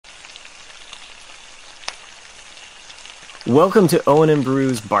Welcome to Owen and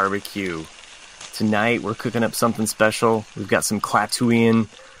Beru's BBQ. Tonight we're cooking up something special. We've got some Klatooian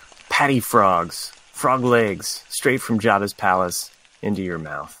patty frogs, frog legs, straight from Jabba's palace into your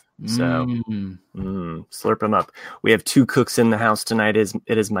mouth. So, slurp them up. We have two cooks in the house tonight. It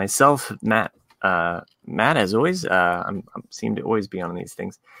is myself, Matt. Matt, as always, I seem to always be on these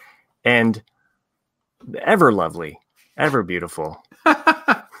things, and ever lovely, ever beautiful,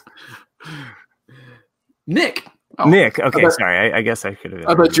 Nick. Oh, Nick. Okay, sorry. I guess I could have.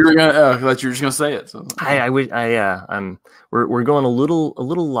 I thought you were gonna. I thought you were just gonna say it. So. We're going a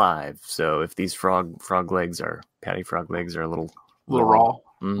little live. So if these patty frog legs are a little raw.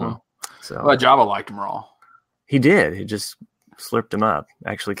 Mm-hmm. Well, so Jabba liked them raw. He did. He just slurped them up.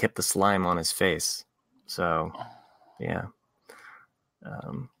 Actually kept the slime on his face. So yeah.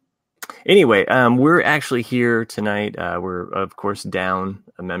 Anyway, we're actually here tonight. We're, of course, down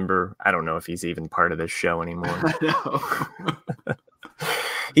a member. I don't know if he's even part of this show anymore. I know.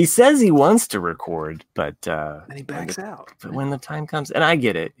 He says he wants to record, but and he backs out. But when the time comes, and I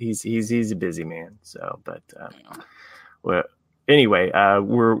get it, he's a busy man. So, but well, anyway,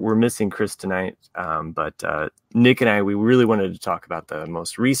 we're missing Chris tonight. But Nick and I, we really wanted to talk about the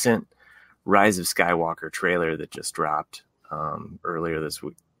most recent Rise of Skywalker trailer that just dropped earlier this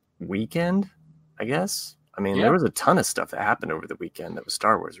weekend, I guess. I mean, There was a ton of stuff that happened over the weekend that was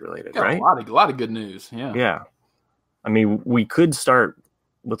Star Wars related, right? A lot of good news. Yeah. I mean, we could start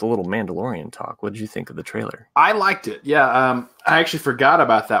with a little Mandalorian talk. What did you think of the trailer? I liked it. Yeah. I actually forgot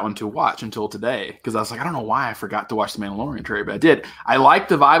about that one to watch until today because I was like, I don't know why I forgot to watch the Mandalorian trailer, but I did. I liked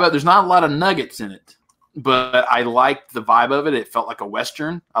the vibe of it. There's not a lot of nuggets in it, but I liked the vibe of it. It felt like a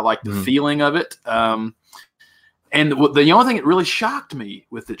Western. I liked the feeling of it. And the only thing that really shocked me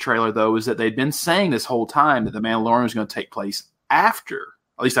with the trailer, though, is that they'd been saying this whole time that The Mandalorian was going to take place after,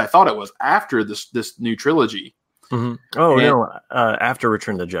 at least I thought it was, after this new trilogy. Mm-hmm. Oh, no, after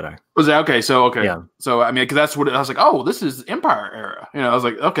Return of the Jedi. Was that okay? So, okay. Yeah. So, I mean, because that's what I was like, oh, this is Empire era. I was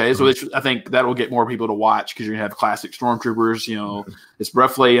like, okay, so I think that will get more people to watch because you're going to have classic stormtroopers. It's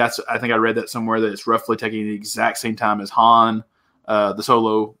roughly, I think I read that somewhere that it's roughly taking the exact same time as Han, the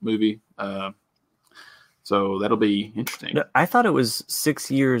Solo movie. So that'll be interesting. I thought it was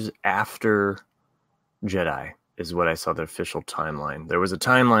 6 years after Jedi is what I saw the official timeline. There was a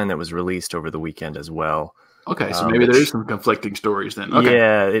timeline that was released over the weekend as well. Okay, so maybe there is some conflicting stories then. Okay.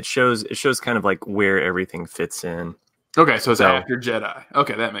 Yeah, it shows kind of like where everything fits in. Okay, so it's after Jedi.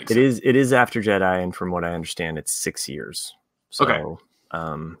 Okay, that makes sense. It is after Jedi, and from what I understand, it's 6 years. So, okay.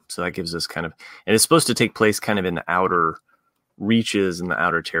 So that gives us kind of, and it's supposed to take place kind of in the outer reaches and the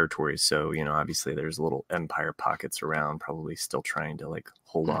outer territories. So, obviously there's little Empire pockets around, probably still trying to like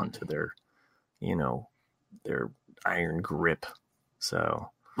hold on to their, their iron grip. So,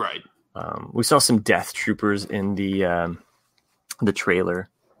 right. We saw some Death Troopers in the trailer.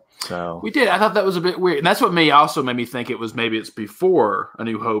 So we did. I thought that was a bit weird. And that's what also made me think it's before A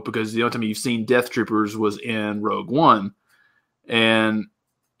New Hope, because the only time you've seen Death Troopers was in Rogue One. And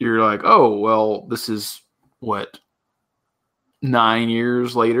you're like, oh, well, this is what, 9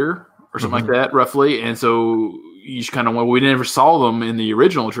 years later or something like that, roughly. And so you just kind of, we never saw them in the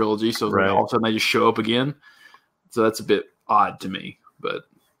original trilogy. So all of a sudden they just show up again. So that's a bit odd to me, but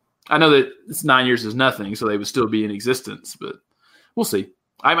I know that it's 9 years is nothing. So they would still be in existence, but we'll see.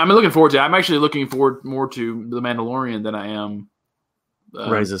 I'm looking forward to it. I'm actually looking forward more to The Mandalorian than I am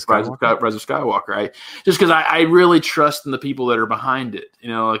Rise of Skywalker. Just because I really trust in the people that are behind it.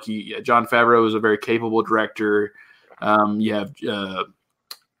 Like Jon Favreau is a very capable director. You have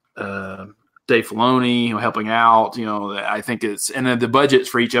Dave Filoni, helping out. I think and then the budgets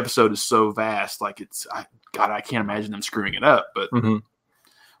for each episode is so vast. Like I can't imagine them screwing it up. But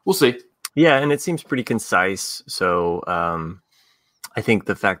we'll see. Yeah, and it seems pretty concise. So I think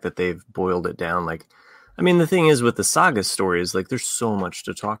the fact that they've boiled it down, the thing is with the saga stories, there's so much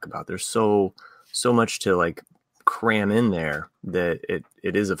to talk about. There's so much to cram in there that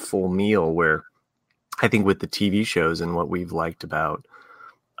it is a full meal. Where I think with the TV shows and what we've liked about,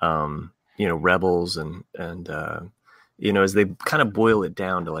 Rebels and as they kind of boil it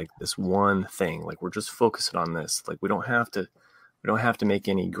down to this one thing, we're just focusing on this. We don't have to make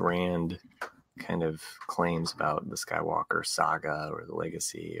any grand kind of claims about the Skywalker saga or the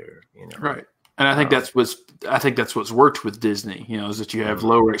legacy or, Right. And I think that's what's worked with Disney, is that you have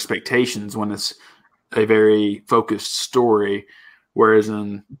lower expectations when it's a very focused story. Whereas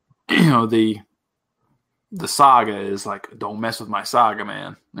in, the saga is don't mess with my saga,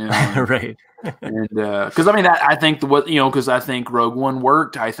 man. Right. And because I think because I think Rogue One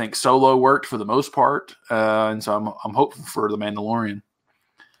worked, I think Solo worked for the most part, and so I'm hopeful for The Mandalorian.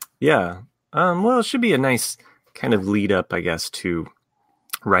 Yeah. Well, it should be a nice kind of lead up, I guess, to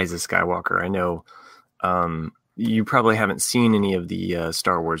Rise of Skywalker. I know you probably haven't seen any of the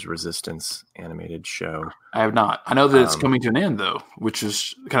Star Wars Resistance animated show. I have not. I know that it's coming to an end, though, which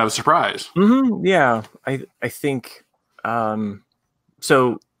is kind of a surprise. Yeah, I think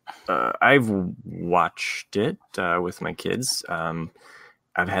so. I've watched it with my kids. I've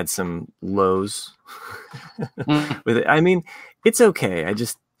had some lows with it. I mean, it's okay.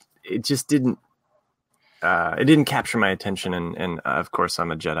 It just didn't. It didn't capture my attention, and of course,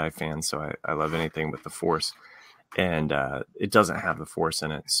 I'm a Jedi fan, so I love anything with the Force. And it doesn't have the Force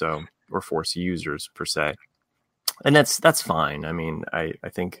in it, so, or Force users per se, and that's fine. I mean, I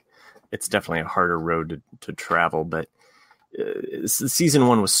think it's definitely a harder road to travel, but season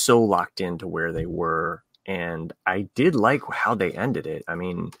 1 was so locked into where they were, and I did like how they ended it. I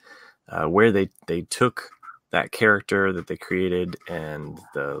mean, where they took that character that they created, and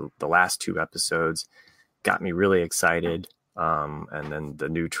the last 2 episodes got me really excited. And then the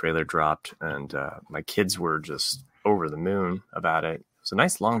new trailer dropped, and my kids were just over the moon about it. It's a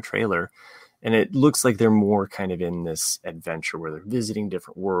nice long trailer, and it looks like they're more kind of in this adventure where they're visiting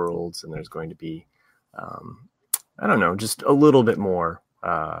different worlds, and there's going to be, I don't know, just a little bit more.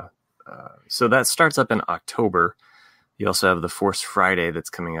 So that starts up in October. You also have the Force Friday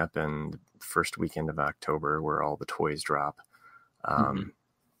that's coming up in the first weekend of October, where all the toys drop. A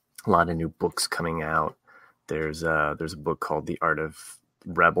lot of new books coming out. There's a book called The Art of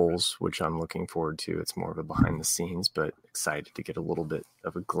Rebels, which I'm looking forward to. It's more of a behind the scenes, but excited to get a little bit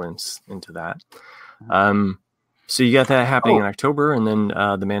of a glimpse into that. So you got that happening in October, and then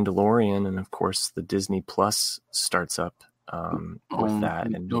The Mandalorian, and of course the Disney Plus starts up with that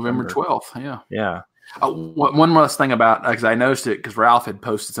in November 12th. Yeah. One last thing about, because I noticed it because Ralph had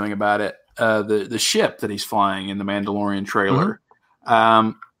posted something about it. The ship that he's flying in the Mandalorian trailer.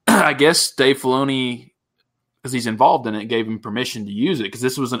 I guess Dave Filoni, because he's involved in it, gave him permission to use it, because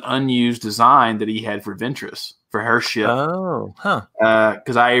this was an unused design that he had for Ventress, for her ship.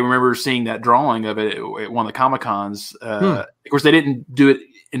 Because I remember seeing that drawing of it at one of the Comic-Cons. Of course, they didn't do it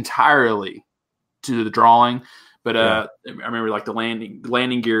entirely to the drawing, but I remember like the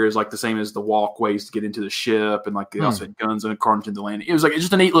landing gear is like the same as the walkways to get into the ship, and like they also had guns according to the landing. It was like, it's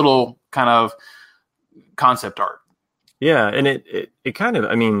just a neat little kind of concept art. Yeah, and it kind of,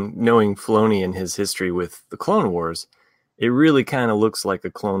 I mean, knowing Filoni and his history with the Clone Wars, it really kind of looks like a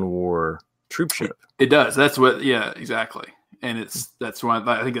Clone War troop ship. It does. That's what, yeah, exactly. And that's why,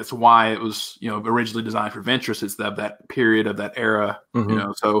 I think that's why it was, originally designed for Ventress. It's that period of that era,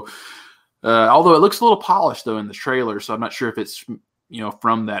 so although it looks a little polished though in the trailer, so I'm not sure if it's,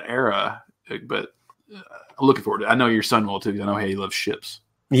 from that era, but I'm looking forward to it. I know your son will too, because I know he loves ships.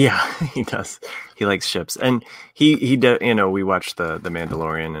 Yeah, he does. He likes ships, and he we watched the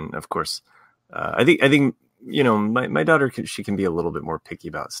Mandalorian, and of course, I think my daughter she can be a little bit more picky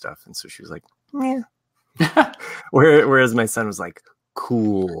about stuff, and so she was like, yeah. Whereas my son was like,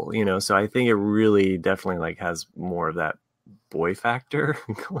 cool, So I think it really definitely like has more of that boy factor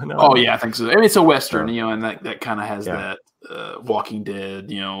going on. Oh yeah, I think so. I mean, it's a Western, and that kind of has that Walking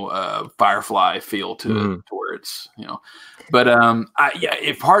Dead, Firefly feel to it, to where it's, But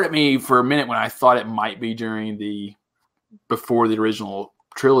it parted me for a minute when I thought it might be before the original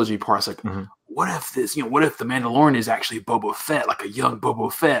trilogy part. I was like, what if the Mandalorian is actually Boba Fett, like a young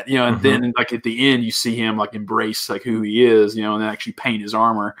Boba Fett, and then like at the end you see him like embrace like who he is, and then actually paint his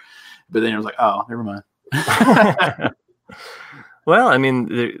armor. But then I was like, oh, never mind. Well, I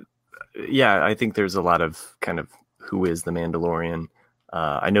mean, I think there's a lot of kind of who is the Mandalorian.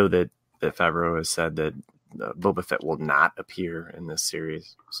 I know that Favreau has said that Boba Fett will not appear in this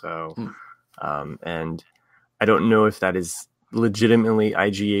series. So, and I don't know if that is legitimately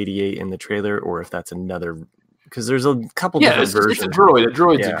IG-88 in the trailer, or if that's another, because there's a couple different versions. It's a droid. A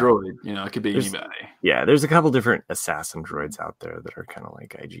droid's a droid. It could be anybody. Yeah, there's a couple different assassin droids out there that are kind of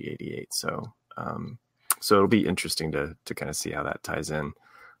like IG-88. So, so it'll be interesting to kind of see how that ties in.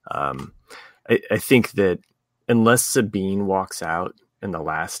 I think that unless Sabine walks out in the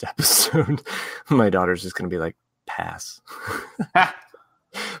last episode, my daughter's just going to be like, pass.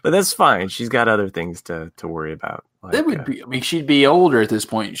 But that's fine. She's got other things to worry about. Like, that would be. I mean, she'd be older at this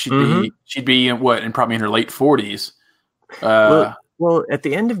point. She'd be in probably in her late 40s. Well, at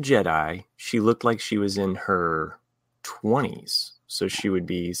the end of Jedi, she looked like she was in her 20s, so she would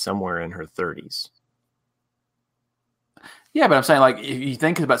be somewhere in her 30s. Yeah, but I'm saying, like, if you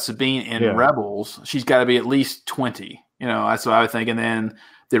think about Sabine in Rebels, she's got to be at least 20. That's what I would think. And then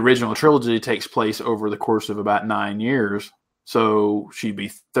the original trilogy takes place over the course of about 9 years. So she'd be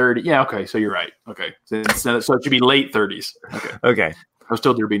 30. Yeah, okay. So you're right. Okay. So it should be late 30s. Okay. Okay. I was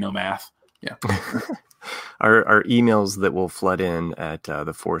told there'd be no math. Yeah. our emails that will flood in at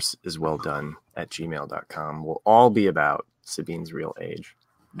theforceiswelldone@gmail.com will all be about Sabine's real age.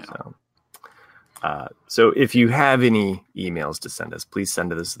 Yeah. So if you have any emails to send us, please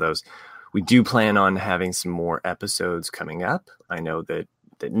send us those. We do plan on having some more episodes coming up. I know that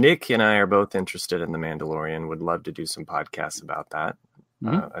Nick and I are both interested in The Mandalorian, would love to do some podcasts about that.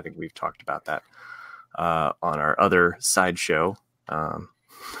 Mm-hmm. I think we've talked about that on our other side show, the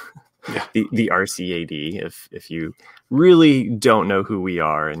RCAD. If you really don't know who we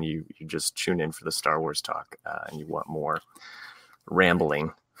are and you just tune in for the Star Wars talk and you want more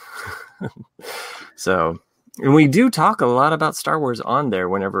rambling. And we do talk a lot about Star Wars on there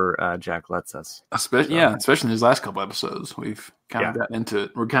whenever Jack lets us. Especially in these last couple episodes, we've kind of gotten into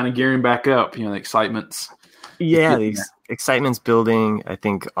it. We're kind of gearing back up, the excitement's. Yeah, the excitement's building. I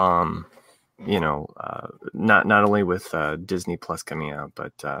think, not only with Disney Plus coming out,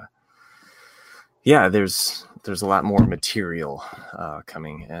 but there's a lot more material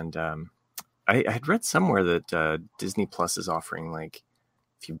coming. And I had read somewhere that Disney Plus is offering, like,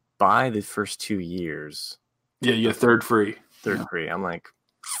 if you buy the first 2 years. Yeah, you get third free. Free. I'm like,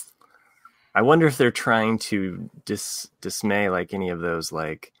 I wonder if they're trying to dismay like any of those,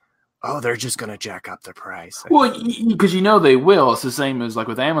 like, oh, they're just going to jack up the price. Well, because they will. It's the same as like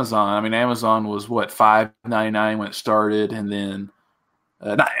with Amazon. I mean, Amazon was what, $5.99 when it started, and then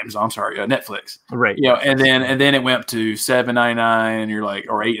not Amazon, I'm sorry, Netflix. Right. And then it went up to $7.99, and you're like,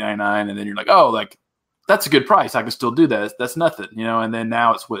 or $8.99, and then you're like, oh, like, that's a good price. I can still do that. That's nothing, and then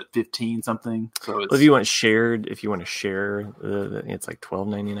now it's what, 15 something. So it's, if you want to share, it's like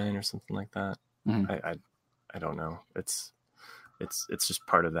 $12.99 or something like that. Mm-hmm. I don't know. It's just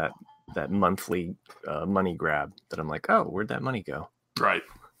part of that monthly money grab that I'm like, oh, where'd that money go? Right.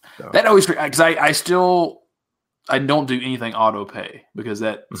 So. That always, because I don't do anything auto pay because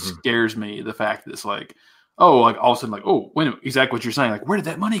that scares me. The fact that it's like, oh, like all of a sudden, like, oh, wait a minute, exactly what you're saying. Like, where did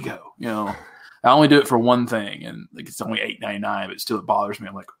that money go? I only do it for one thing, and like it's only $8.99, but still it bothers me.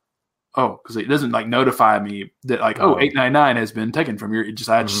 I'm like, oh, because it doesn't like notify me that like, oh, $8.99 has been taken from your.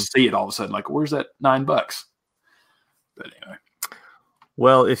 I just see it all of a sudden. Like, where's that $9? But anyway.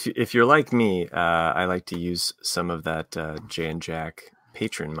 Well, if you're like me, I like to use some of that Jay and Jack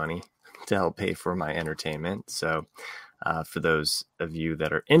patron money to help pay for my entertainment. So, for those of you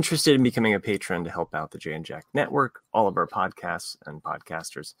that are interested in becoming a patron to help out the Jay and Jack Network, all of our podcasts and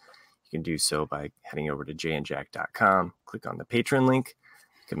podcasters. You can do so by heading over to jayandjack.com, click on the patron link,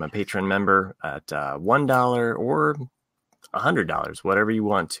 become a patron member at $1 or $100, whatever you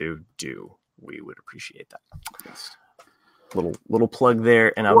want to do. We would appreciate that. Yes. Little plug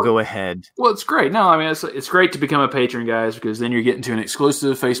there, and I'll go ahead. Well, it's great. No, I mean, it's great to become a patron, guys, because then you're getting to an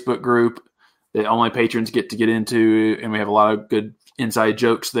exclusive Facebook group that only patrons get into, and we have a lot of good inside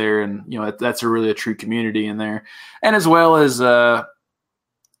jokes there, and that's really a true community in there, and as well as a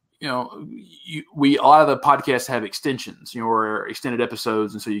lot of the podcasts have extensions, or extended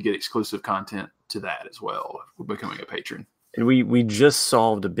episodes, and so you get exclusive content to that as well for becoming a patron. And we just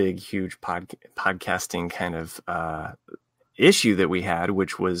solved a big, huge podcasting kind of issue that we had,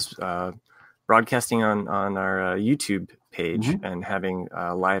 which was broadcasting on our YouTube page and having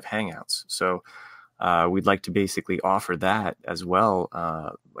live hangouts. So we'd like to basically offer that as well.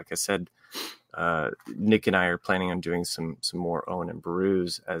 Like I said, Nick and I are planning on doing some more Owen and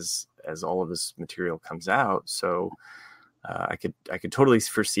Beru's as all of this material comes out. So I could totally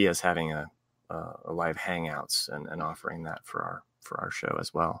foresee us having a live hangouts and offering that for our show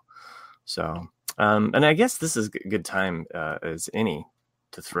as well. So and I guess this is a good time as any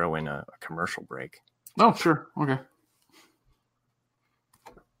to throw in a commercial break. Oh, sure. Okay.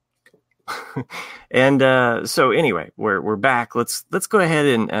 And so anyway, we're back. Let's go ahead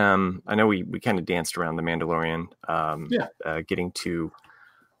and I know we kind of danced around the Mandalorian, getting to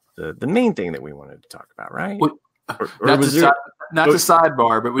the main thing that we wanted to talk about, right? Well, not to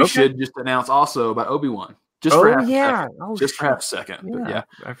sidebar, but we should just announce also about Obi-Wan. Just for half a second. Yeah,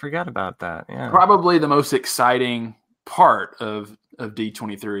 I forgot about that. Yeah, probably the most exciting part of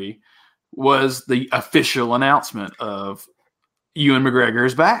D23 was the official announcement of Ewan McGregor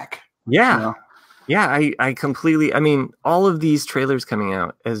is back. Yeah. I completely. I mean, all of these trailers coming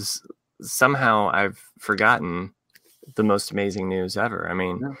out as somehow I've forgotten the most amazing news ever. I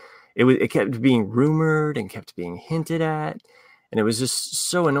mean, it kept being rumored and kept being hinted at, and it was just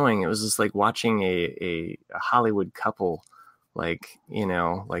so annoying. It was just like watching a Hollywood couple, like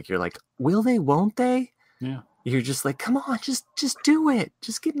like you're like, will they? Won't they? Yeah. You're just like, come on, just do it.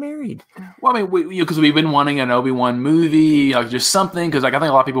 Just get married. Well, I mean, because we've been wanting an Obi-Wan movie, like just something. Because like I think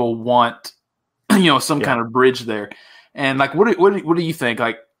a lot of people want, some kind of bridge there. And like, what do you think?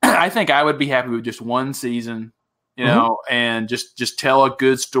 Like, I think I would be happy with just one season, and just tell a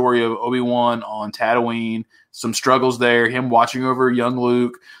good story of Obi-Wan on Tatooine, some struggles there, him watching over young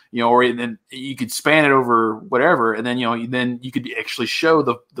Luke, or then you could span it over whatever, and then then you could actually show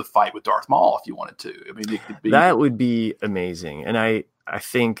the fight with Darth Maul if you wanted to. I mean, it could be that would be amazing, and I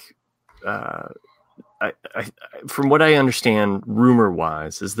think. I, from what I understand,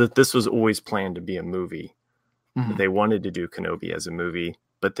 rumor-wise, is that this was always planned to be a movie. Mm-hmm. They wanted to do Kenobi as a movie,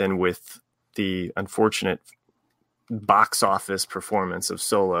 but then with the unfortunate box office performance of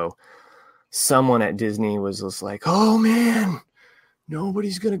Solo, someone at Disney was just like, "Oh man,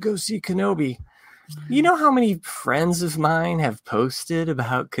 nobody's gonna go see Kenobi." You know how many friends of mine have posted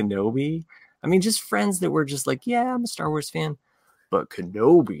about Kenobi? I mean, just friends that were just like, "Yeah, I'm a Star Wars fan, but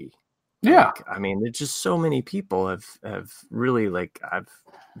Kenobi." Yeah. Like, I mean, it's just so many people have really I've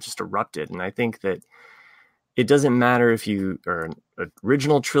just erupted. And I think that it doesn't matter if you are an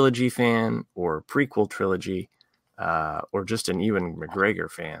original trilogy fan or prequel trilogy, or just an Ewan McGregor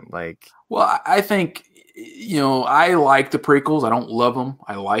fan. Well, I think, I like the prequels. I don't love them.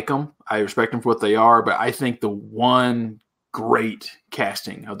 I like them. I respect them for what they are. But I think the one great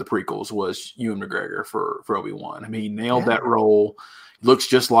casting of the prequels was Ewan McGregor for Obi-Wan. I mean, he nailed that role. Looks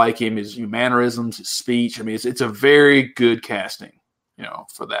just like him, his mannerisms, his speech. I mean, it's a very good casting,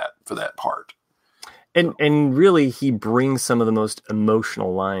 for that part. And really, he brings some of the most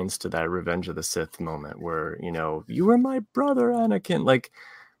emotional lines to that Revenge of the Sith moment, where you were my brother, Anakin.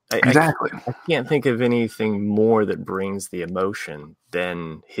 Exactly. I can't think of anything more that brings the emotion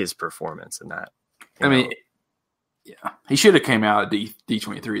than his performance in that. I mean, yeah, he should have came out at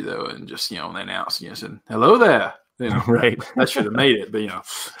D23 though, and just announced, said hello there. Right. That should have made it, but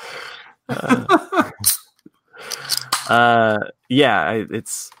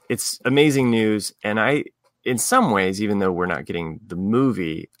it's amazing news, and in some ways, even though we're not getting the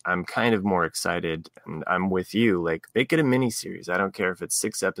movie, I'm kind of more excited, and I'm with you. Make it a mini series. I don't care if it's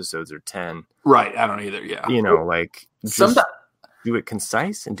 6 episodes or 10. Right. I don't either. Yeah. Just do it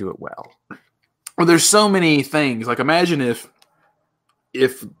concise and do it well. Well, there's so many things. Imagine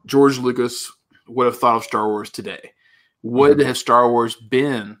if George Lucas would have thought of Star Wars today. Would have Star Wars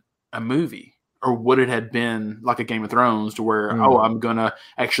been a movie, or would it have been like a Game of Thrones to where, I'm going to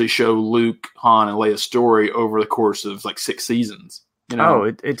actually show Luke, Han, and Leia's story over the course of 6 seasons?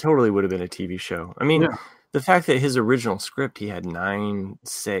 It totally would have been a TV show. I mean, the fact that his original script, he had 9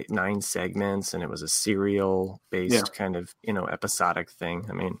 segments, and it was a serial based kind of, episodic thing.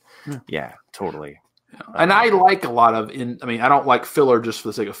 I mean, totally. And I like a lot of I don't like filler just for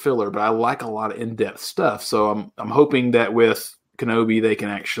the sake of filler, but I like a lot of in-depth stuff. So I'm hoping that with Kenobi they can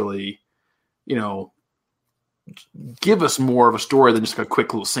actually, give us more of a story than just a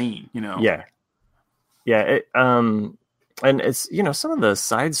quick little scene. Yeah. And it's some of the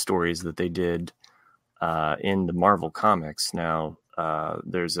side stories that they did in the Marvel comics. Now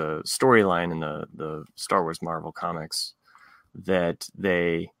there's a storyline in the Star Wars Marvel comics that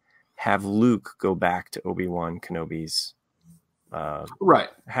they have Luke go back to Obi-Wan Kenobi's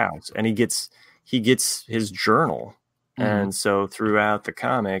house, and he gets his journal. Mm-hmm. And so throughout the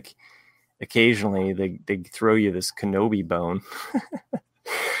comic, occasionally they throw you this Kenobi bone.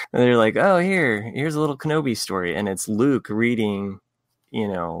 And they're like, "Oh, here's a little Kenobi story," and it's Luke reading,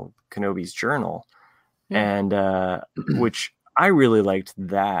 Kenobi's journal, and which I really liked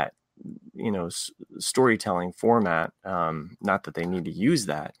that, storytelling format. Not that they need to use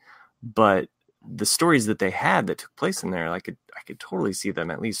that, but the stories that they had that took place in there, I could totally see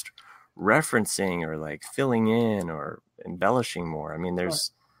them at least referencing or filling in or embellishing more. I mean,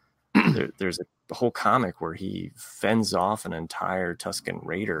 there's a whole comic where he fends off an entire Tusken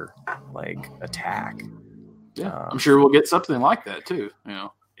Raider attack. Yeah, I'm sure we'll get something like that too.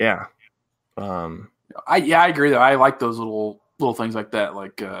 Yeah. I agree though. I like those little things like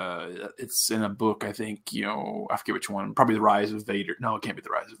that. It's in a book, I think, I forget which one, probably The Rise of Vader. No, it can't be The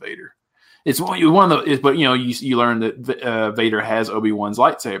Rise of Vader. It's one of the, but you learn that Vader has Obi-Wan's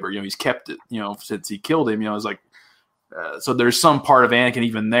lightsaber. He's kept it, since he killed him. It's so there's some part of Anakin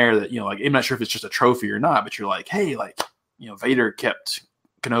even there that, I'm not sure if it's just a trophy or not, but you're like, hey, Vader kept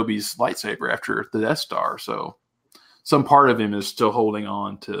Kenobi's lightsaber after the Death Star. So some part of him is still holding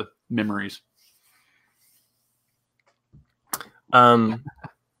on to memories.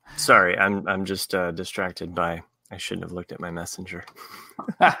 Sorry, I'm just distracted by, I shouldn't have looked at my messenger.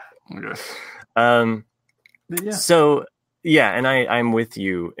 Okay. So yeah, and I'm with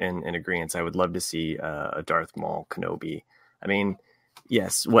you in agreement. I would love to see a Darth Maul Kenobi. I mean,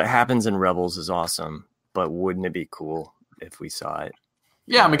 yes, what happens in Rebels is awesome, but wouldn't it be cool if we saw it?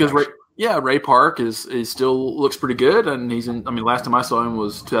 Yeah, because Yeah, Ray Park is still looks pretty good, and he's in. I mean, last time I saw him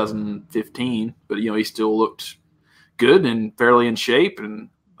was 2015, but he still looked good and fairly in shape, and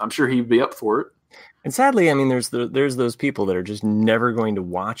I'm sure he'd be up for it. And sadly, I mean, there's those people that are just never going to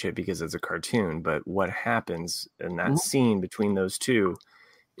watch it because it's a cartoon. But what happens in that scene between those two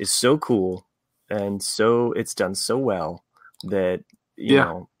is so cool, and so it's done so well that you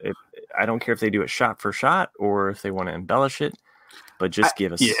know, I don't care if they do it shot for shot or if they want to embellish it, but just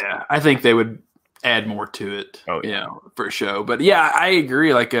give us. Yeah, I think they would add more to it. Oh yeah, for sure. But yeah, I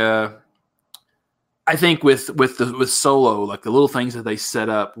agree. Like, I think with Solo, like the little things that they set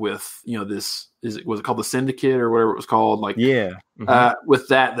up with, this was it called the Syndicate or whatever it was called? Like, with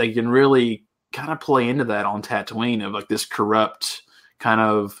that, they can really kind of play into that on Tatooine of like this corrupt kind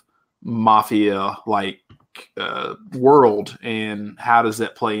of mafia like world, and how does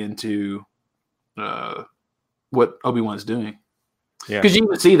that play into what Obi-Wan's doing? Yeah, because you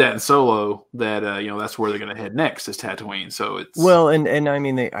can see that in Solo that that's where they're going to head next is Tatooine. So it's and I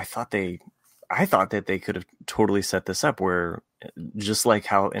mean I thought that they could have totally set this up where, just like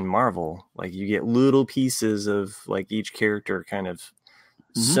how in Marvel, like you get little pieces of like each character kind of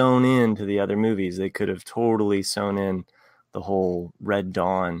sewn into the other movies. They could have totally sewn in the whole Red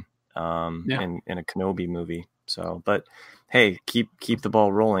Dawn in a Kenobi movie. So, but hey, keep the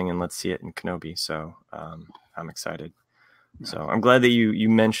ball rolling and let's see it in Kenobi. So I'm excited. So I'm glad that you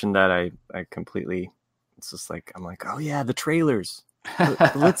mentioned that. I completely, it's just like, I'm like, oh yeah, the trailers.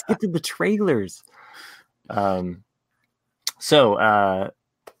 Let's get to the trailers. So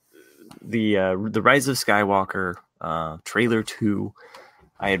the Rise of Skywalker trailer 2,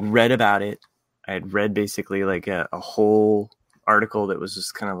 I had read about it. I had read basically like a whole article that was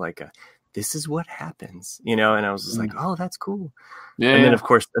just kind of like this is what happens, and I was just like, oh, that's cool. Yeah. And then of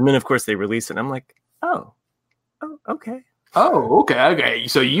course they release it and I'm like, oh, okay. Oh, okay.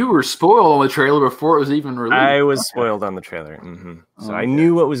 So you were spoiled on the trailer before it was even released. I was spoiled on the trailer. Mm-hmm. So I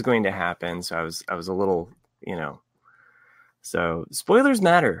knew what was going to happen. So I was a little, so spoilers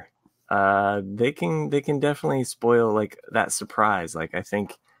matter. They can definitely spoil like that surprise. Like I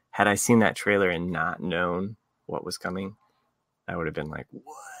think had I seen that trailer and not known what was coming, I would have been like,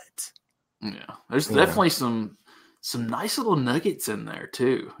 what? Yeah. There's definitely some nice little nuggets in there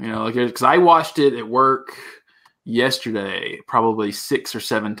too. Like, cause I watched it at work yesterday probably 6 or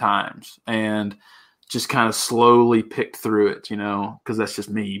 7 times and just kind of slowly picked through it, because that's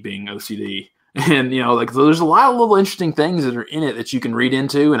just me being OCD. And like so there's a lot of little interesting things that are in it that you can read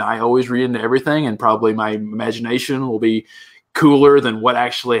into, and I always read into everything, and probably my imagination will be cooler than what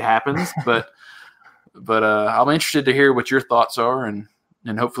actually happens. but I'm interested to hear what your thoughts are, and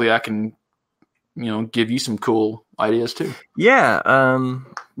hopefully I can give you some cool ideas too. Yeah.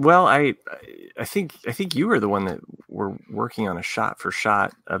 Well, I think you were the one that were working on a shot for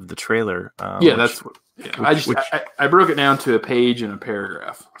shot of the trailer. I broke it down to a page and a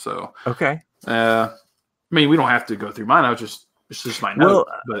paragraph. So okay. I mean, we don't have to go through mine. It's just my note.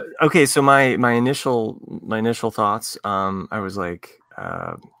 But okay. So my initial thoughts. I was like,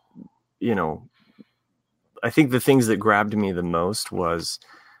 I think the things that grabbed me the most was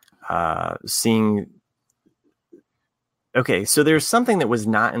seeing. Okay, so there's something that was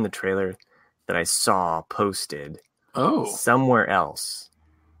not in the trailer that I saw posted somewhere else.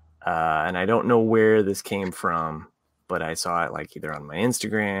 And I don't know where this came from, but I saw it like either on my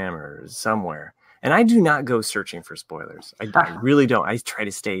Instagram or somewhere. And I do not go searching for spoilers. I really don't. I try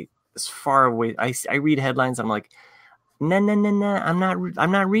to stay as far away. I read headlines. I'm like, no. I'm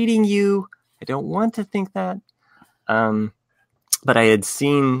not reading you. I don't want to think that. But I had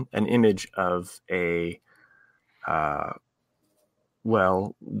seen an image of a,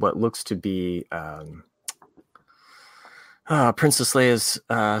 what looks to be Princess Leia's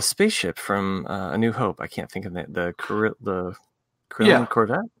spaceship from A New Hope. I can't think of the Krillin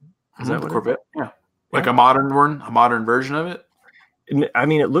Corvette. Is that what Corvette? Yeah, like a modern one, a modern version of it. I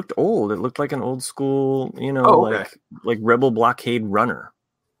mean, it looked old. It looked like an old school, like Rebel blockade runner.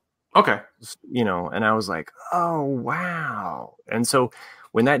 Okay. And I was like, oh, wow. And so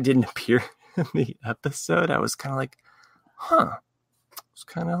when that didn't appear in the episode, I was kind of like, I was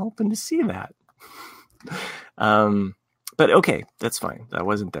kind of hoping to see that. But okay, that's fine. That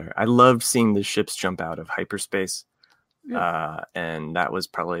wasn't there. I loved seeing the ships jump out of hyperspace. Yeah. And that was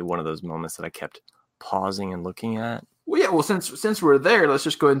probably one of those moments that I kept pausing and looking at. Well, yeah. Well, since we're there, let's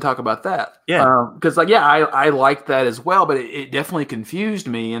just go ahead and talk about that. Yeah. Because I liked that as well, but it definitely confused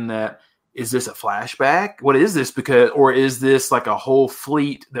me in that is this a flashback? What is this? Or is this like a whole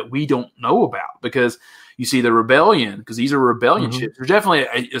fleet that we don't know about? Because you see the rebellion, because these are rebellion ships. There's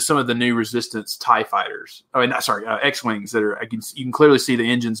definitely some of the new Resistance TIE fighters. I mean, X-wings that are. You can clearly see the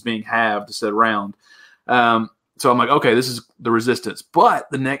engines being halved to set around. So I'm like, okay, this is the Resistance. But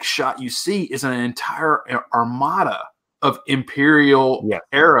the next shot you see is an entire armada of Imperial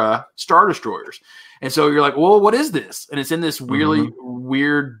era Star Destroyers. And so you're like, well, what is this? And it's in this really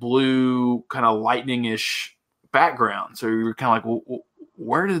weird blue kind of lightning-ish background. So you're kind of like, well,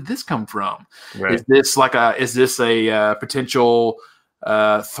 where did this come from? Right. Is this a potential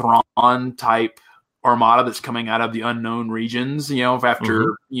Thrawn type armada that's coming out of the unknown regions,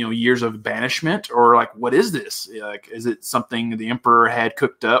 after years of banishment? Or like, what is this? Like, is it something the Emperor had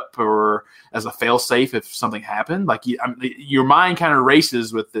cooked up, or as a failsafe if something happened? Like, your mind kind of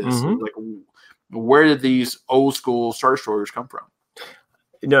races with this. Like, where did these old school Star Destroyers come from?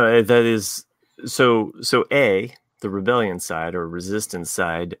 No, that is so. The rebellion side or resistance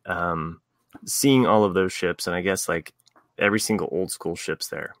side, seeing all of those ships, and I guess like every single old school ship's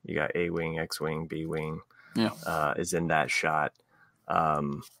there. You got A-wing, X-wing, B-wing, is in that shot. I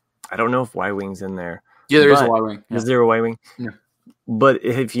don't know if Y-wing's in there. Yeah, there is a Y-wing. Is there a Y-wing? Yeah. But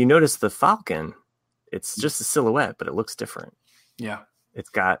if you notice the Falcon, it's just a silhouette, but it looks different. Yeah. It's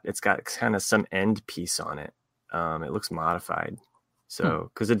got kind of some end piece on it. It looks modified. So,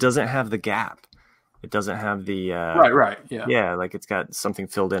 because it doesn't have the gap. It doesn't have the right. Yeah. Yeah, like it's got something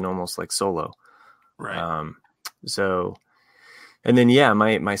filled in almost like Solo. Right. So, and then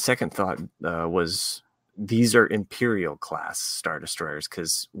my second thought was these are Imperial class Star Destroyers,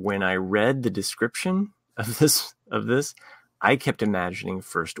 because when I read the description of this, I kept imagining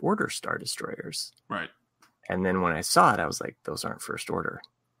First Order Star Destroyers. Right. And then when I saw it, I was like, those aren't First Order.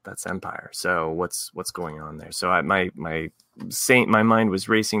 That's Empire. So what's going on there? So my mind was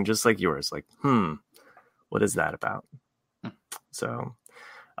racing just like yours. Like, what is that about? So,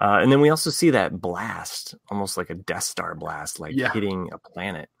 and then we also see that blast, almost like a Death Star blast, hitting a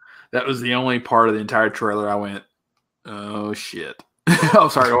planet. That was the only part of the entire trailer I went, oh shit. Oh,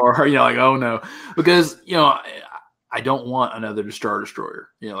 sorry. Or, like, oh no, because, I don't want another Star Destroyer.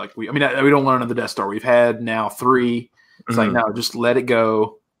 We don't want another Death Star. We've had now 3. It's like, no, just let it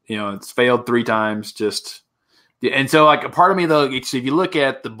go. It's failed 3 times. And so like a part of me though, if you look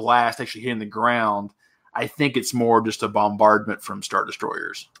at the blast actually hitting the ground, I think it's more just a bombardment from Star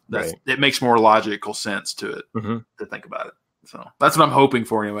Destroyers. It makes more logical sense to it to think about it. So that's what I'm hoping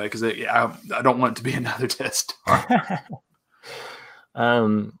for anyway, because I don't want it to be another Death Star.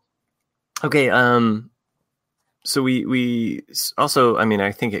 Okay. So we also,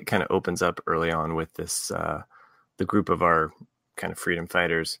 I think it kind of opens up early on with this, the group of our kind of freedom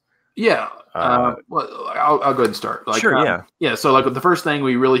fighters. Yeah. Well, I'll go ahead and start. Sure. Yeah. So like the first thing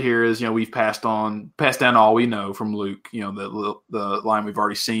we really hear is, we've passed down all we know from Luke, the line we've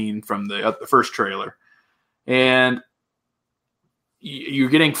already seen from the first trailer. And you're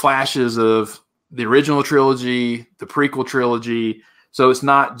getting flashes of the original trilogy, the prequel trilogy. So it's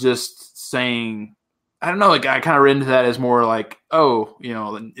not just saying, I don't know, like I kind of read into that as more like,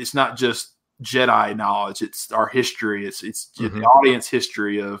 it's not just Jedi knowledge, it's our history, it's the audience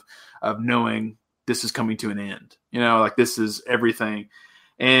history of knowing this is coming to an end, like this is everything.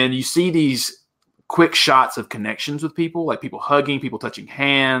 And you see these quick shots of connections with people, like people hugging, people touching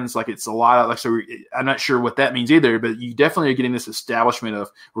hands, like it's a lot of like, so I'm not sure what that means either, but you definitely are getting this establishment of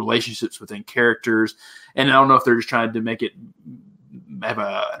relationships within characters. And I don't know if they're just trying to make it have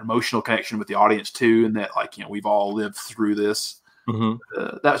an emotional connection with the audience too, and that like, we've all lived through this.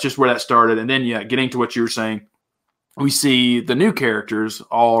 That's just where that started. And then, getting to what you were saying, we see the new characters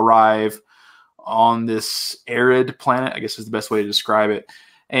all arrive on this arid planet, I guess is the best way to describe it.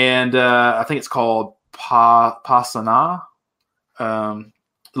 And I think it's called Pasana, a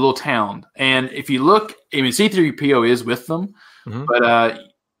little town. And if you look, C-3PO is with them, but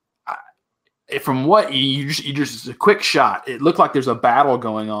from what you just a quick shot, it looked like there's a battle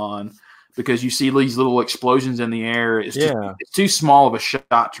going on, because you see these little explosions in the air. It's too small of a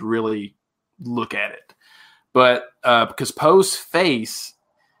shot to really look at it. But because Poe's face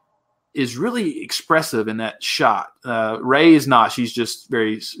is really expressive in that shot. Rey is not. She's just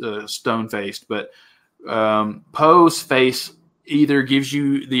very stone-faced. But Poe's face either gives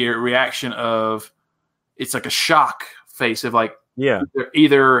you the reaction of, it's like a shock face of like,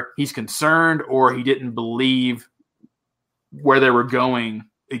 either he's concerned or he didn't believe where they were going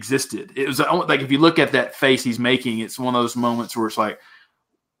existed. It was like, if you look at that face he's making, it's one of those moments where it's like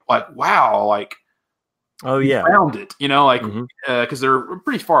wow, like, oh yeah, found it, because they're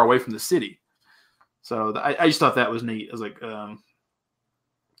pretty far away from the city. So I just thought that was neat. I was like,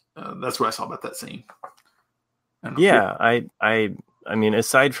 That's what I saw about that scene. Yeah, I mean,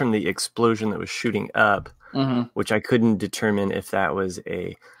 aside from the explosion that was shooting up, which I couldn't determine if that was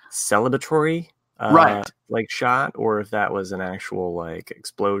a celebratory right, like shot or if that was an actual like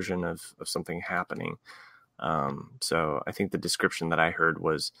explosion of something happening. So I think the description that I heard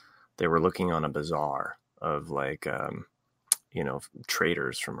was they were looking on a bazaar of like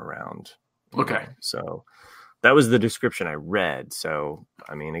traders from around. Okay. So that was the description I read. So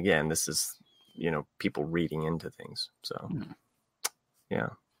I mean, again, this is people reading into things. So yeah.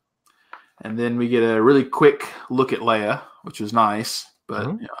 And then we get a really quick look at Leia, which was nice. But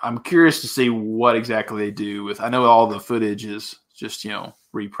I'm curious to see what exactly they do with. I know all the footage is just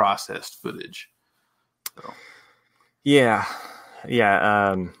reprocessed footage. So. Yeah.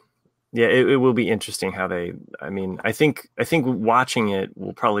 It will be interesting how they. I mean, I think watching it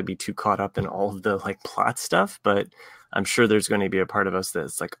will probably be too caught up in all of the like plot stuff, but I'm sure there's going to be a part of us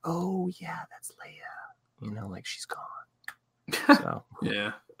that's like, oh yeah, that's Leia. Like she's gone. So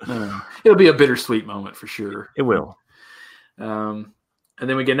yeah, it'll be a bittersweet moment for sure. It will. And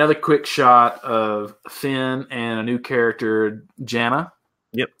then we get another quick shot of Finn and a new character, Janna.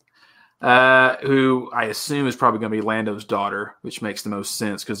 Yep. Who I assume is probably going to be Lando's daughter, which makes the most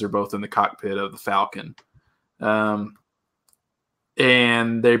sense because they're both in the cockpit of the Falcon.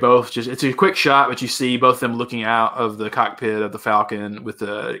 And they both it's a quick shot, but you see both of them looking out of the cockpit of the Falcon with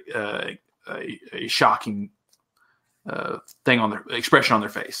a shocking thing on their expression on their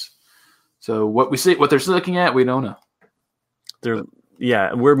face. So what they're looking at, we don't know.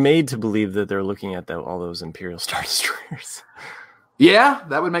 We're made to believe that they're looking at all those Imperial Star Destroyers. Yeah,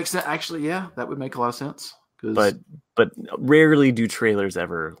 that would make sense. Actually, yeah, that would make a lot of sense. But rarely do trailers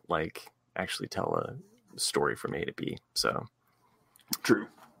ever like actually tell a story from A to B. So true.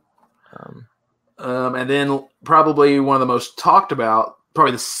 And then probably one of the most talked about,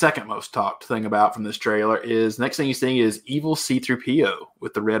 probably the second most talked thing about from this trailer is next thing you're seeing is evil C-3PO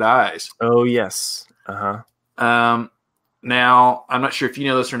with the red eyes. Oh yes. Now I'm not sure if you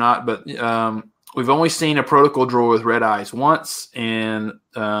know this or not, but we've only seen a protocol droid with red eyes once in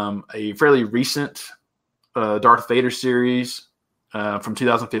a fairly recent Darth Vader series from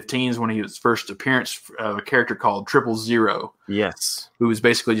 2015 is when he was first appearance of a character called 000. Yes. Who was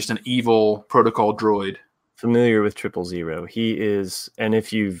basically just an evil protocol droid. Familiar with 000. He is, and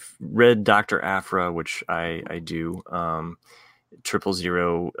if you've read Dr. Aphra, which I do, 000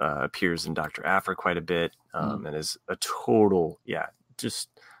 appears in Dr. Aphra quite a bit and is a total, just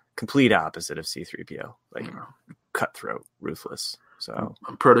complete opposite of C-3PO, like cutthroat, ruthless. So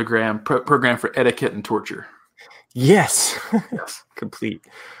program for etiquette and torture. Yes. Complete.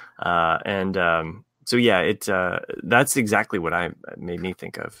 So yeah, that's exactly what I made me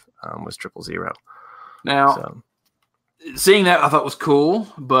think of was 000. Now, seeing that I thought was cool,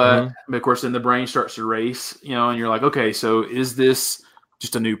 but of course then the brain starts to race, and you're like, okay, so is this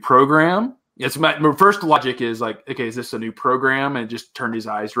just a new program? Yes, my first logic is like, okay, is this a new program and it just turned his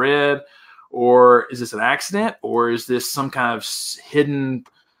eyes red? Or is this an accident? Or is this some kind of hidden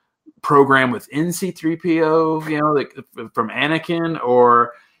program within C-3PO, like from Anakin?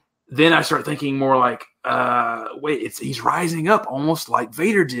 Or then I start thinking more like, wait, he's rising up almost like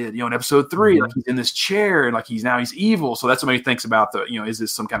Vader did, in episode 3, like he's in this chair and like he's evil. So that's what he thinks about is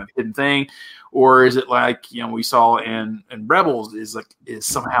this some kind of hidden thing? Or is it like, we saw in Rebels is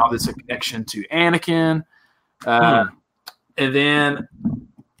somehow this a connection to Anakin? And then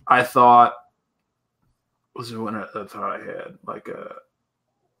I thought, what was the one I thought I had? Like,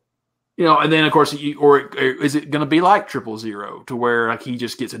 and then of course, or is it going to be like 000 to where like he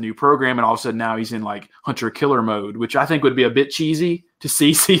just gets a new program and all of a sudden now he's in like hunter killer mode, which I think would be a bit cheesy to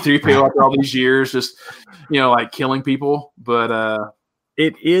see C-3PO after all these years, just like killing people. But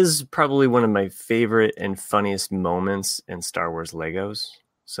it is probably one of my favorite and funniest moments in Star Wars Legos.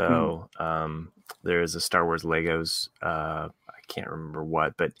 So there is a Star Wars Legos. I can't remember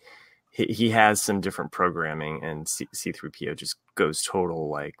what, but he has some different programming, and C-3PO just goes total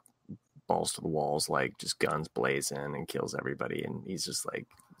like balls to the walls, like just guns blazing and kills everybody, and he's just like,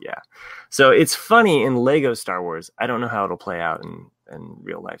 yeah. So it's funny in Lego Star Wars. I don't know how it'll play out in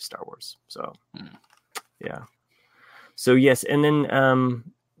real life Star Wars. So yeah. So yes, and then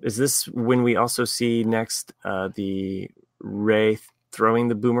is this when we also see next the Rey throwing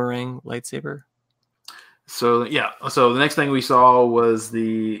the boomerang lightsaber? So yeah. So the next thing we saw was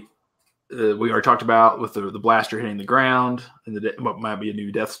we already talked about with the blaster hitting the ground and what might be a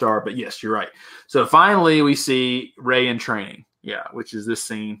new Death Star. But yes, you're right. So finally we see Rey in training. Yeah, which is this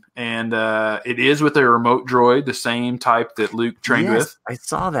scene. And it is with a remote droid, the same type that Luke trained with. I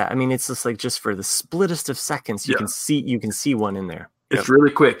saw that. I mean, it's just like just for the splittest of seconds, you can see one in there. It's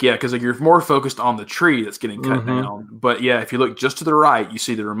really quick, yeah, because like, you're more focused on the tree that's getting cut down. But yeah, if you look just to the right, you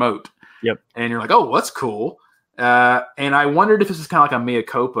see the remote. Yep. And you're like, oh, that's cool. And I wondered if this is kind of like a mea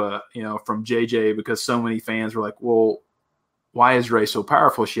culpa, from JJ, because so many fans were like, well, why is Rey so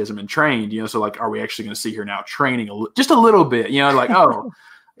powerful? She hasn't been trained, so like, are we actually going to see her now training just a little bit, like, oh,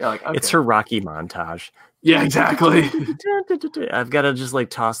 yeah, like, okay. It's her Rocky montage. Yeah, exactly. I've got to just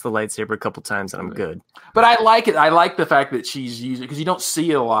like toss the lightsaber a couple times and I'm good. But I like it. I like the fact that she's using, because you don't see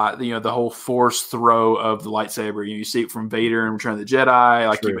it a lot. The whole force throw of the lightsaber. You see it from Vader in Return of the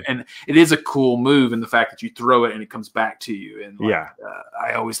Jedi. And it is a cool move in the fact that you throw it and it comes back to you. And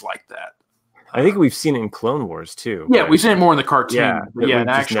I always like that. I think we've seen it in Clone Wars too. Yeah, we've seen it more in the cartoon. Yeah, an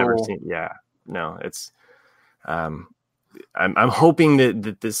actual. No, it's. I'm hoping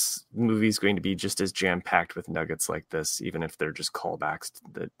that this movie is going to be just as jam-packed with nuggets like this, even if they're just callbacks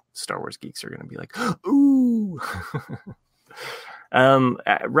that Star Wars geeks are going to be like, ooh.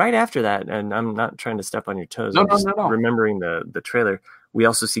 Right after that, and I'm not trying to step on your toes. No. Remembering the trailer, we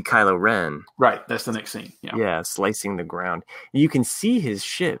also see Kylo Ren. Right, that's the next scene. Yeah, slicing the ground. You can see his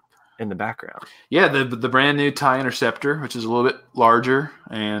ship in the background. Yeah, the brand new TIE Interceptor, which is a little bit larger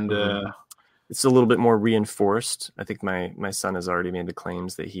and. It's a little bit more reinforced. I think my son has already made the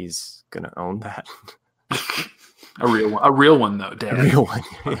claims that he's going to own that. A real one though, Dad. A real one,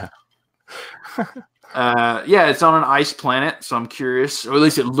 yeah. It's on an ice planet, so I'm curious, or at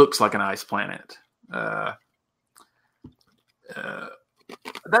least it looks like an ice planet. Going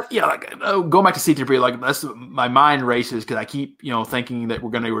back to C-3PO, like that's my mind races because I keep thinking that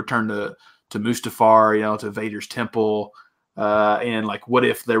we're going to return to Mustafar, to Vader's temple. And like, what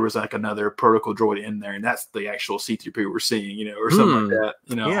if there was like another protocol droid in there, and that's the actual C-3PO we're seeing, or something like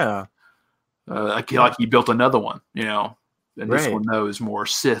that, like he built another one, and this one though is more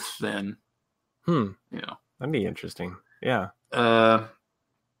Sith than, that'd be interesting, yeah.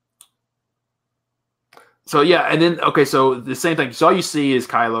 So yeah, and then so the same thing. So all you see is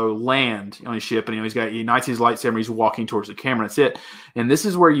Kylo land on his ship, and he ignites his lightsaber. He's walking towards the camera. That's it. And this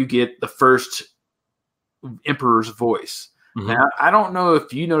is where you get the first Emperor's voice. Mm-hmm. Now, I don't know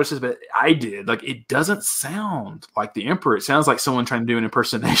if you noticed this, but I did. Like, it doesn't sound like the Emperor. It sounds like someone trying to do an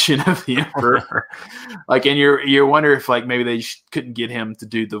impersonation of the Emperor. Like, and you wonder if like maybe they couldn't get him to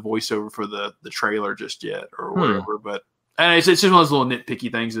do the voiceover for the trailer just yet or whatever. But and it's just one of those little nitpicky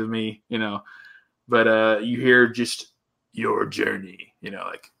things of me, But you hear just your journey,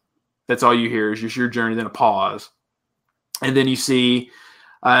 like that's all you hear is just your journey, then a pause, and then you see.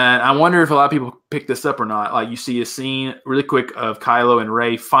 I wonder if a lot of people pick this up or not. Like you see a scene really quick of Kylo and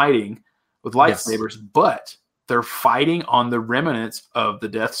Rey fighting with lightsabers, but they're fighting on the remnants of the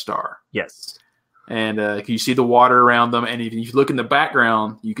Death Star. Yes. And you see the water around them. And if you look in the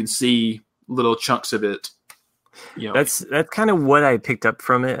background, you can see little chunks of it. That's kind of what I picked up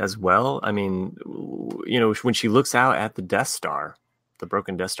from it as well. I mean, when she looks out at the Death Star, the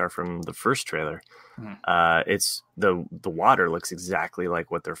broken Death Star from the first trailer, it's the water looks exactly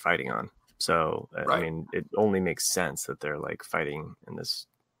like what they're fighting on. So I mean, it only makes sense that they're like fighting in this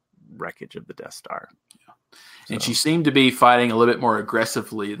wreckage of the Death Star. Yeah. So. And she seemed to be fighting a little bit more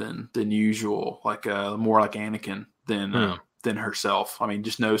aggressively than usual, like more like Anakin than herself. I mean,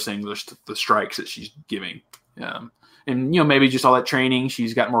 just noticing the strikes that she's giving, and maybe just all that training,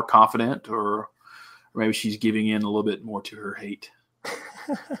 she's got more confident, or maybe she's giving in a little bit more to her hate.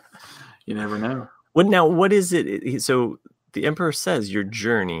 You never know. What is it? So the Emperor says your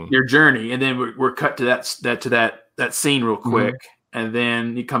journey, and then we're cut to that scene real quick, and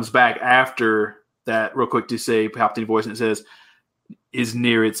then he comes back after that real quick to say Palpatine voice, and it says, "Is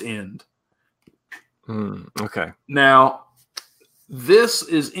near its end." Okay. Now, this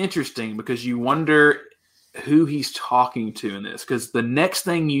is interesting because you wonder who he's talking to in this, because the next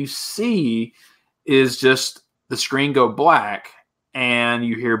thing you see is just the screen go black. And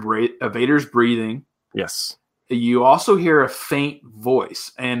you hear Vader's breathing. Yes. You also hear a faint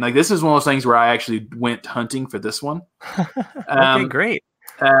voice. And like this is one of those things where I actually went hunting for this one. Okay, great.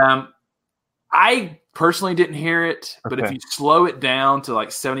 I personally didn't hear it, but if you slow it down to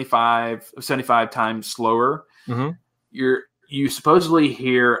like 75 times slower, you supposedly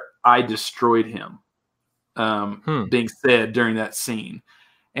hear "I destroyed him" being said during that scene.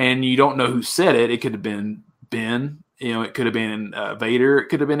 And you don't know who said it. It could have been Ben. It could have been Vader. It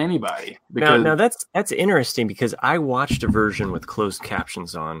could have been anybody. Because now that's interesting because I watched a version with closed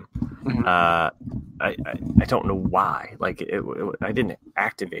captions on. I don't know why. Like I didn't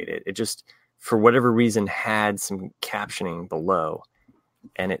activate it. It just for whatever reason had some captioning below,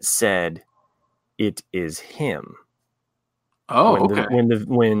 and it said, "It is him." Oh, okay.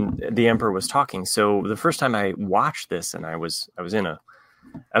 When the Emperor was talking. So the first time I watched this, and I was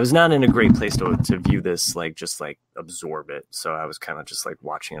not in a great place to view this, like just like absorb it. So I was kind of just like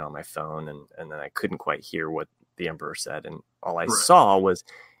watching it on my phone, and then I couldn't quite hear what the Emperor said, and all I saw was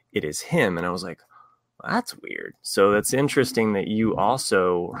it is him, and I was like, well, that's weird. So that's interesting that you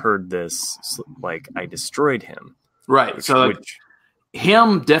also heard this, like I destroyed him, right?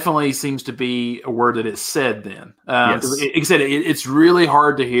 Him definitely seems to be a word that is said then. Yes. Like I said, it's really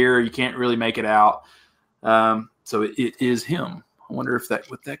hard to hear. You can't really make it out. So it is him. I wonder if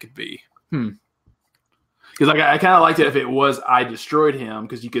what that could be. Because like I kind of liked it if it was I destroyed him,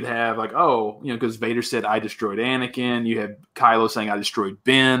 because you could have like, because Vader said I destroyed Anakin. You have Kylo saying I destroyed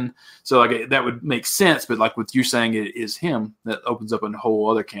Ben. So like that would make sense. But like with you saying it is him, that opens up a whole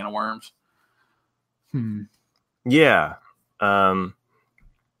other can of worms. Yeah.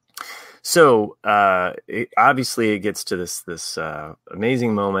 So obviously it gets to this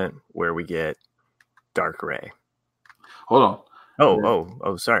amazing moment where we get Dark Rey. Hold on.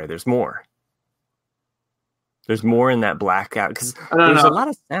 Oh, sorry. There's more. There's more in that blackout, because there's a lot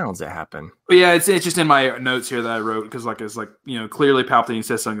of sounds that happen. Yeah, it's just in my notes here that I wrote, because it's like clearly Palpatine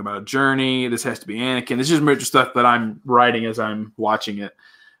says something about a journey. This has to be Anakin. This is just stuff that I'm writing as I'm watching it.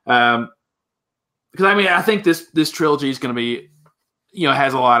 Because I think this trilogy is going to be,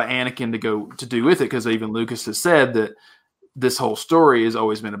 has a lot of Anakin to do with it, because even Lucas has said that this whole story has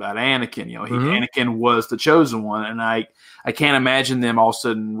always been about Anakin. Anakin was the chosen one, and I can't imagine them all of a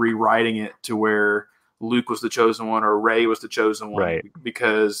sudden rewriting it to where Luke was the chosen one or Rey was the chosen one, right?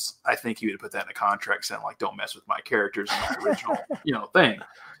 Because I think he would put that in a contract saying like, "Don't mess with my characters in my original, thing."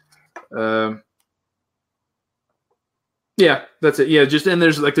 Yeah, that's it. Yeah, and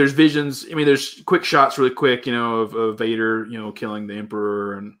there's visions. I mean, there's quick shots, really quick, of Vader, killing the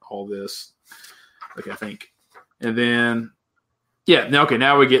Emperor and all this. Like I think, and then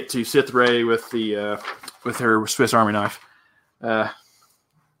now we get to Sith Rey with her Swiss Army knife. Have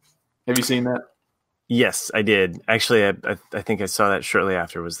you seen that? Yes, I did. Actually, I think I saw that shortly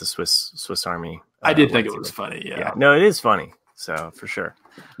after was the Swiss Army. I did think it was funny. Yeah. No, it is funny. So for sure.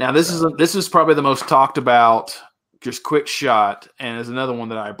 Now this is probably the most talked about, just quick shot, and there's another one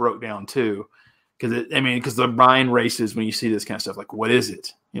that I broke down too, because the mind races when you see this kind of stuff. Like, what is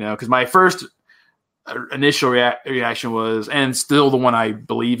it? Because my first initial reaction was, and still the one I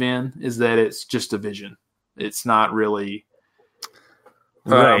believe in, is that it's just a vision. It's not really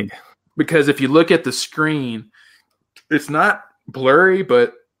right. Because if you look at the screen, it's not blurry,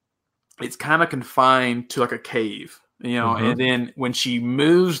 but it's kind of confined to like a cave, And then when she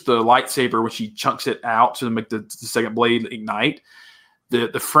moves the lightsaber, when she chunks it out to make the second blade ignite,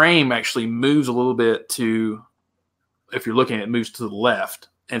 the frame actually moves a little bit to, if you're looking at it, moves to the left.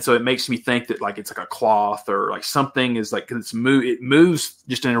 And so it makes me think that like it's like a cloth or like something is like, it moves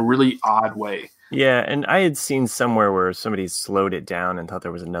just in a really odd way. Yeah, and I had seen somewhere where somebody slowed it down and thought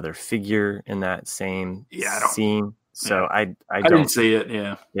there was another figure in that same scene. So I didn't see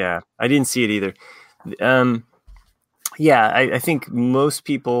it. Yeah, I didn't see it either. I think most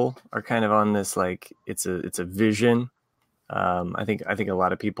people are kind of on this like it's a vision. I think a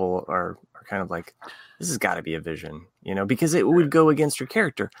lot of people are kind of like, this has got to be a vision, because it would go against your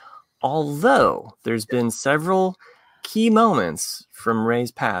character. Although there's been several key moments from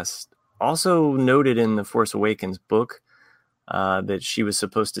Rey's past, also noted in the Force Awakens book, that she was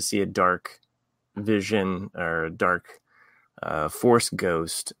supposed to see a dark vision or a dark Force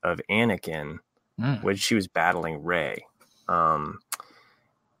ghost of Anakin when she was battling Rey. When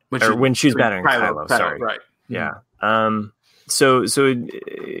she was battling Kylo, sorry. Right. Yeah. So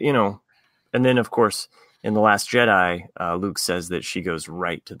and then of course in The Last Jedi, Luke says that she goes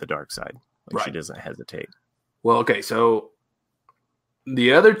right to the dark side. Like she doesn't hesitate. Well, okay, so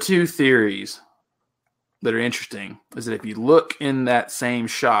the other two theories that are interesting is that if you look in that same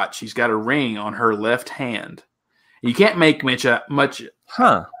shot, she's got a ring on her left hand. You can't make much. I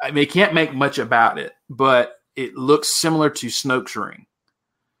mean, you can't make much about it, but it looks similar to Snoke's ring.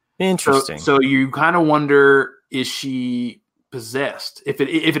 Interesting. So you kind of wonder, is she possessed? If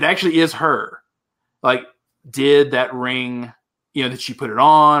it actually is her, like, did that ring, did she put it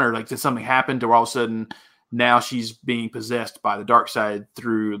on, or like did something happen to where all of a sudden now she's being possessed by the dark side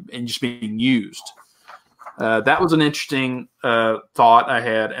and just being used? That was an interesting thought I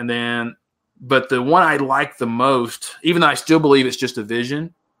had, but the one I like the most, even though I still believe it's just a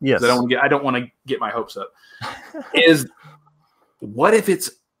vision, yes, I don't want to get my hopes up, is what if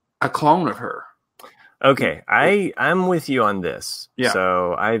it's a clone of her? Okay, I'm with you on this. Yeah.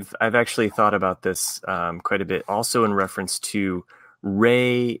 So I've actually thought about this quite a bit, also in reference to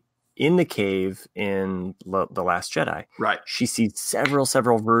Rey in the cave in The Last Jedi. Right. She sees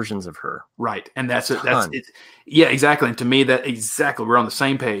several versions of her. Right. And that's it. Yeah, exactly. And to me, we're on the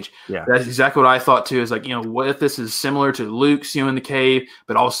same page. Yeah. That's exactly what I thought too, is like, what if this is similar to Luke's, in the cave,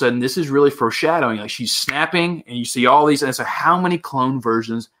 but all of a sudden this is really foreshadowing. Like she's snapping and you see all these, and so how many clone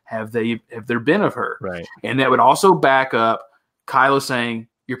versions have there been of her? Right. And that would also back up Kylo saying,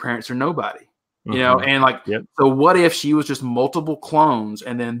 your parents are nobody. And like, So what if she was just multiple clones,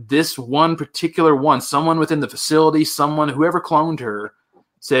 and then this one particular one, someone within the facility, whoever cloned her,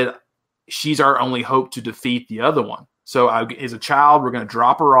 said she's our only hope to defeat the other one. So as a child, we're going to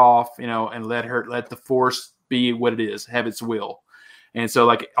drop her off, and let the Force be what it is, have its will. And so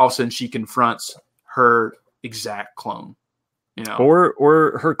like all of a sudden she confronts her exact clone,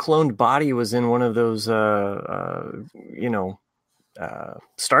 or her cloned body was in one of those,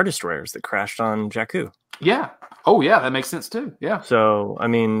 Star Destroyers that crashed on Jakku. Yeah. Oh yeah, that makes sense too. Yeah. So I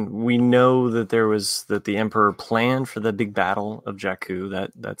mean, we know that the Emperor planned for the big battle of Jakku.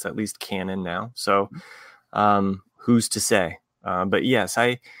 That's at least canon now. So who's to say? But yes,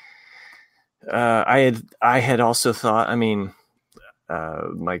 I had also thought. I mean,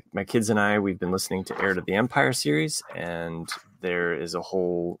 my kids and I, we've been listening to Heir to the Empire series, and there is a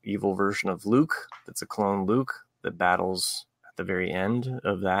whole evil version of Luke that's a clone Luke that battles the very end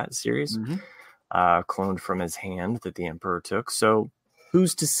of that series, cloned from his hand that the Emperor took. So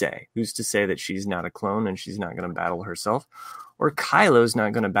who's to say that she's not a clone and she's not going to battle herself, or Kylo's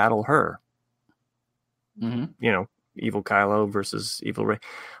not going to battle her? Evil Kylo versus evil Rey.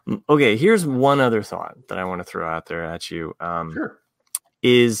 Okay, here's one other thought that I want to throw out there at you. Sure.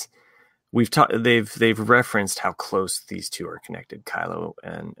 Is they've referenced how close these two are connected, Kylo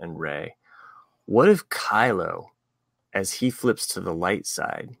and Rey. What if Kylo, as he flips to the light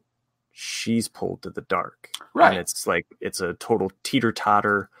side, she's pulled to the dark? Right. And it's a total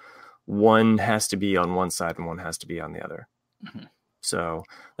teeter-totter. One has to be on one side and one has to be on the other. So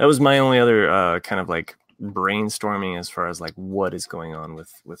that was my only other kind of like brainstorming as far as like what is going on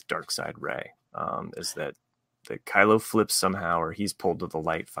with Dark Side Rey. Is that Kylo flips somehow, or he's pulled to the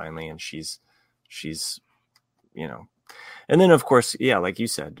light finally, and she's and then of course, yeah, like you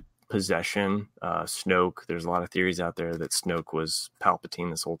said, possession, Snoke. There's a lot of theories out there that Snoke was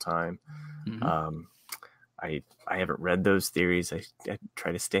Palpatine this whole time. I haven't read those theories. I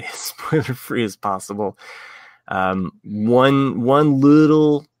try to stay as spoiler free as possible. One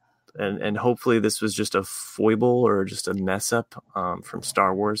little, and hopefully this was just a foible or just a mess up from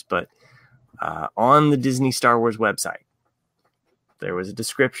Star Wars, but on the Disney Star Wars website, there was a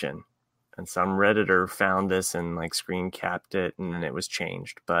description. And some Redditor found this and like screen capped it, and then it was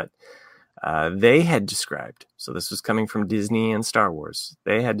changed. But they had described, so this was coming from Disney and Star Wars,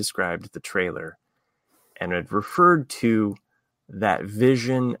 they had described the trailer and had referred to that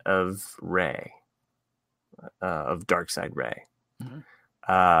vision of Rey, of Darkseid Rey,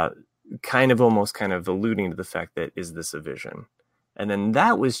 kind of alluding to the fact that, is this a vision? And then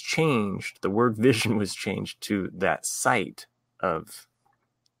that was changed. The word vision was changed to that sight of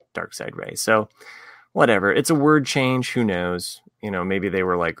Darkseid Rey. So whatever, it's a word change. Who knows? Maybe they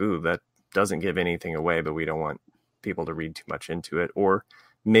were like, ooh, that doesn't give anything away, but we don't want people to read too much into it. Or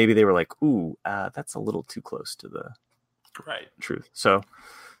maybe they were like, ooh, that's a little too close to the truth. So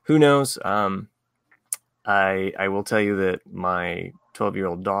who knows? I will tell you that my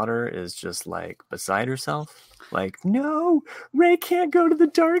 12-year-old daughter is just like beside herself. Like, no, Rey can't go to the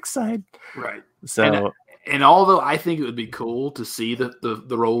dark side. Right. So, and although I think it would be cool to see the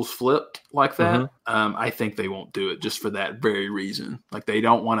roles flipped like that, I think they won't do it just for that very reason. Like, they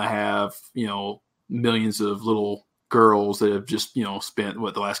don't want to have, millions of little girls that have just, spent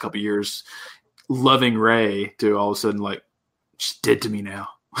the last couple of years loving Rey to all of a sudden, like, she's dead to me now.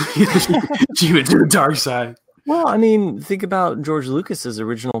 She went to the dark side. Well, I mean, think about George Lucas's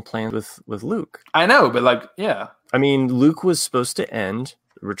original plan with Luke. I know, but like, yeah. I mean, Luke was supposed to end,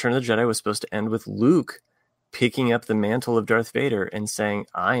 Return of the Jedi was supposed to end with Luke picking up the mantle of Darth Vader and saying,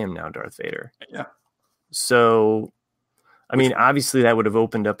 I am now Darth Vader. Yeah. So, I mean, obviously that would have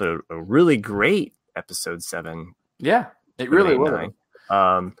opened up a really great episode 7. Yeah, it really would.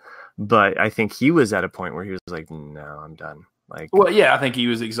 But I think he was at a point where he was like, no, I'm done. Like, well, yeah, I think he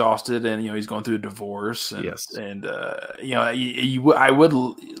was exhausted, and he's going through a divorce. And, yes, and I would,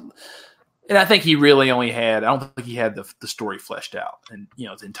 and I think he really only had. I don't think he had the story fleshed out, and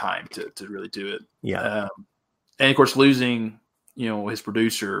in time to really do it. Yeah, and of course, losing his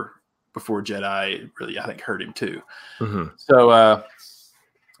producer before Jedi really, I think, hurt him too. So,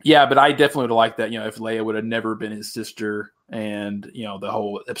 yeah, but I definitely would have liked that. If Leia would have never been his sister, and the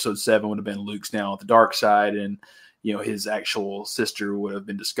whole episode 7 would have been Luke's now at the dark side, and his actual sister would have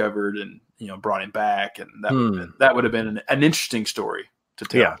been discovered and, brought him back. And that would have been an interesting story to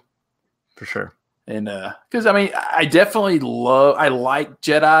tell. Yeah, for sure. And because I definitely like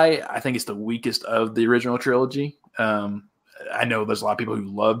Jedi. I think it's the weakest of the original trilogy. I know there's a lot of people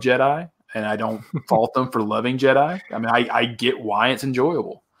who love Jedi, and I don't fault them for loving Jedi. I get why it's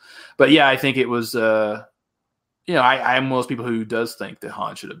enjoyable, but yeah, I think it was. I'm one of those people who does think that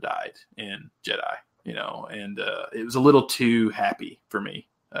Han should have died in Jedi. And it was a little too happy for me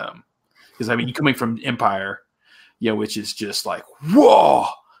because you coming from Empire, which is just like whoa,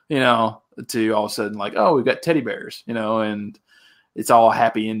 to all of a sudden like, oh, we've got teddy bears, and it's all a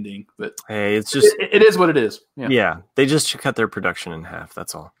happy ending. But hey, it's just it is what it is. Yeah, they just cut their production in half.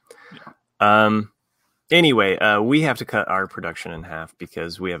 That's all. Yeah. Anyway, we have to cut our production in half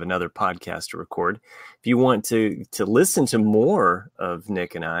because we have another podcast to record. If you want to listen to more of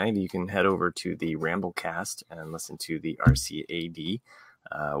Nick and I, you can head over to the Ramblecast and listen to the RCAD.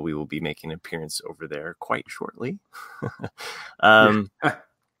 We will be making an appearance over there quite shortly. And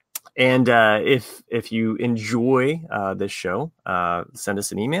if you enjoy this show, send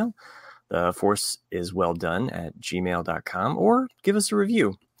us an email. The Force is well done at gmail.com, or give us a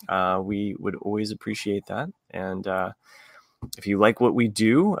review. We would always appreciate that. And if you like what we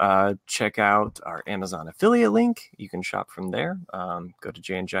do, check out our Amazon affiliate link. You can shop from there. Go to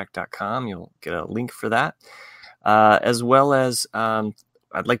jandjack.com. You'll get a link for that. As well as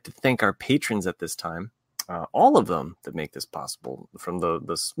I'd like to thank our patrons at this time. All of them that make this possible, from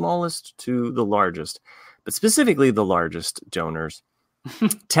the smallest to the largest, but specifically the largest donors.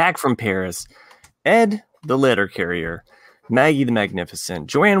 Tag from Paris, Ed the Letter Carrier, Maggie the Magnificent,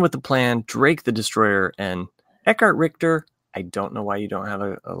 Joanne with the Plan, Drake the Destroyer, and Eckhart Richter. I don't know why you don't have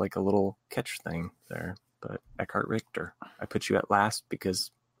a little catch thing there, but Eckhart Richter. I put you at last because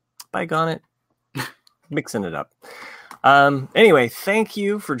bygone it, mixing it up. Anyway, thank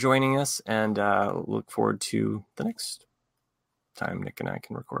you for joining us, and look forward to the next time Nick and I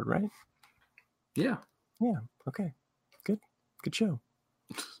can record, right? Yeah. Okay. Good show.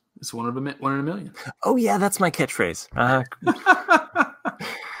 It's one in a million. Oh yeah, that's my catchphrase.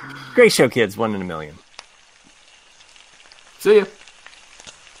 Great show, kids. 1 in a million. See ya.